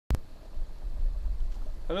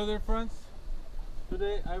Hello there friends,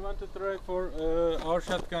 today I want to try for our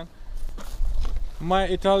shotgun. My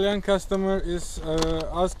Italian customer is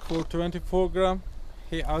asked for 24 gram,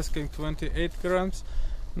 he asking 28 grams.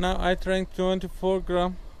 Now I trying 24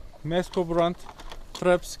 gram Mesco brand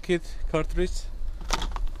trap Skeet cartridge.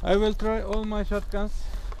 I will try all my shotguns.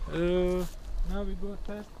 Now we go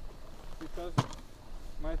test because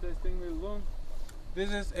my testing will long. This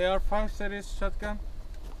is AR5 series shotgun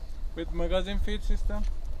with magazine feed system.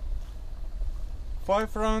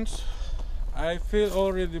 5 rounds. I fill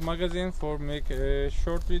already magazine for make a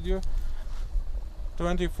short video.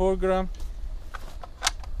 24 gram.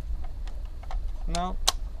 Now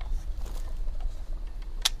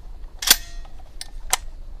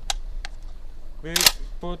we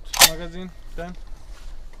put magazine, then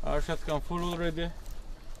our shotgun full already.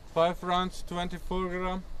 5 rounds, 24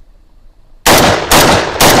 gram.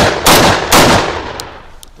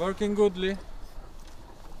 Working goodly.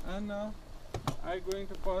 And now I'm going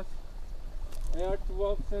to pass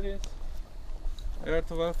AR12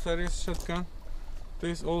 series shotgun.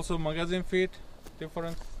 This also magazine feed,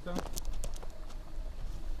 different system.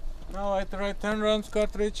 Now I try 10 rounds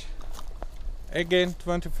cartridge, again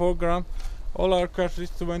 24 gram. All our cartridge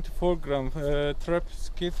 24 gram trap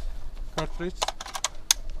Skeet cartridge.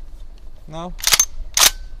 Now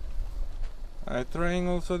I trying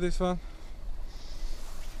also this one.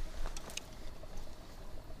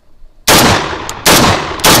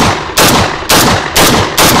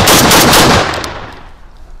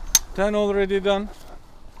 Ten already done,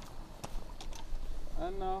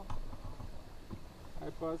 and now I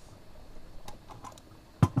pass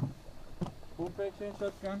pump action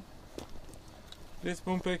shotgun. This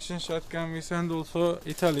pump action shotgun we send also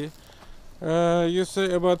Italy. You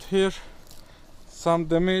say about here some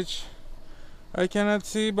damage I cannot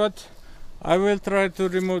see, but I will try to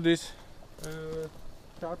remove this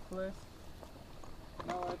sharp place.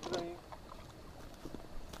 Now I try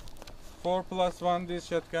 4+1 this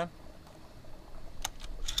shotgun.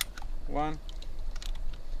 1,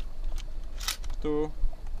 2,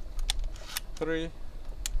 3,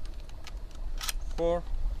 4,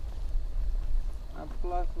 and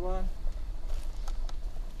 +1,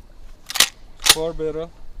 4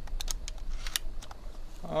 barrel.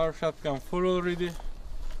 Our shotgun full already.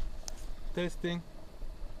 Testing.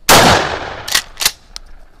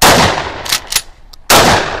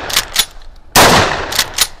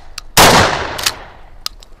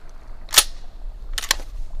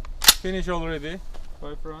 Finish already,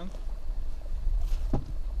 5 rounds.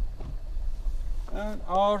 And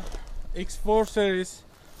our X4 series,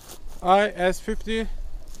 IS50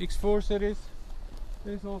 X4 series.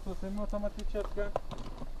 This is also semi-automatic shotgun,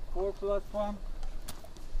 4+1,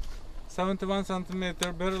 71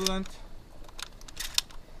 cm barrel length,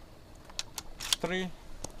 3,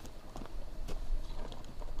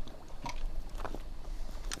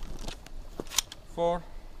 4,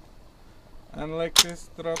 and like this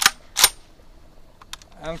drop,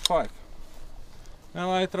 and 5.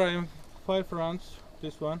 Now I try 5 rounds,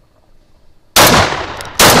 this one.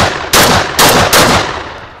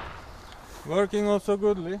 Working also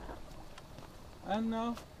goodly. And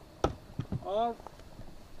now our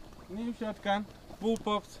new shotgun,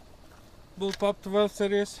 bullpup 12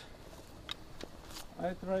 series.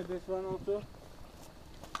 I tried this one also.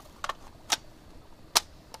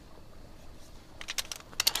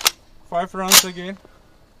 Five rounds again.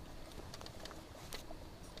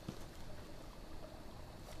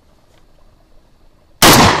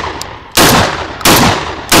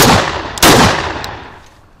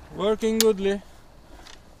 Working goodly.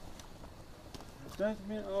 That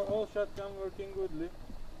means our all shotgun working goodly.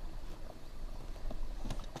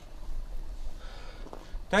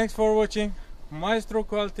 Thanks for watching. Maestro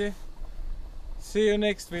quality. See you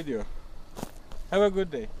next video. Have a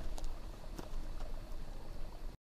good day.